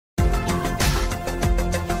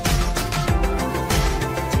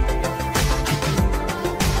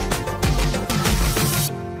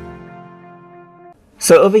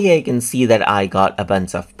So over here you can see that I got a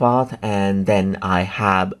bunch of path, and then I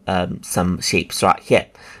have some shapes right here.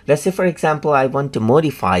 Let's say for example I want to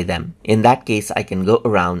modify them. In that case I can go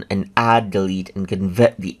around and add, delete, and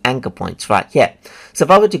convert the anchor points right here. So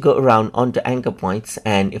if I were to go around onto anchor points,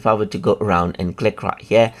 and if I were to go around and click right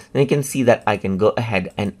here, then you can see that I can go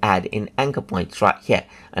ahead and add in anchor points right here,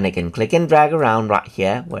 and I can click and drag around right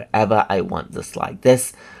here wherever I want this like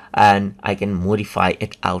this, and I can modify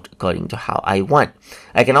it out according to how I want.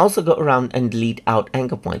 I can also go around and delete out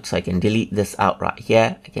anchor points. So I can delete this out right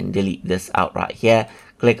here. I can delete this out right here.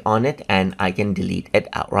 Click on it and I can delete it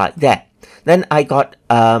out right there. Then I got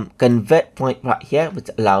convert point right here, which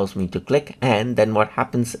allows me to click, and then what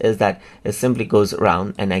happens is that it simply goes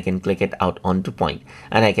around and I can click it out onto point,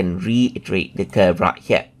 and I can reiterate the curve right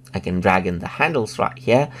here. I can drag in the handles right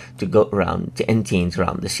here to go around and change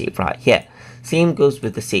around the shape right here. Same goes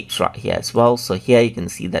with the shapes right here as well. So here you can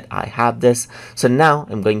see that I have this. So now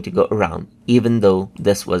I'm going to go around. Even though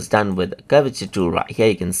this was done with a curvature tool right here,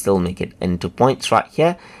 you can still make it into points right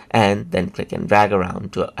here, and then click and drag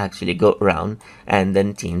around to actually go around and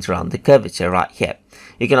then change around the curvature right here.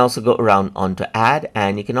 You can also go around onto add,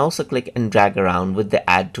 and you can also click and drag around with the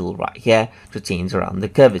add tool right here to change around the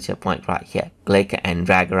curvature point right here. Click and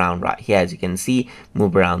drag around right here. As you can see,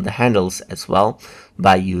 move around the handles as well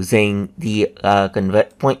by using the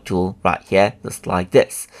convert point tool right here, just like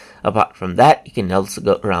this. Apart from that, you can also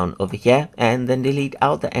go around over here and then delete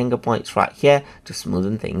out the anchor points right here to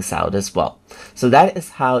smoothen things out as well. So that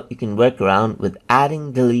is how you can work around with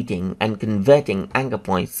adding, deleting, and converting anchor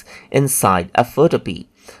points inside a Photopea.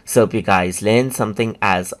 So hope you guys learned something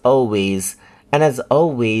as always, and as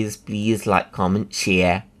always, please like, comment,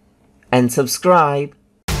 share, and subscribe.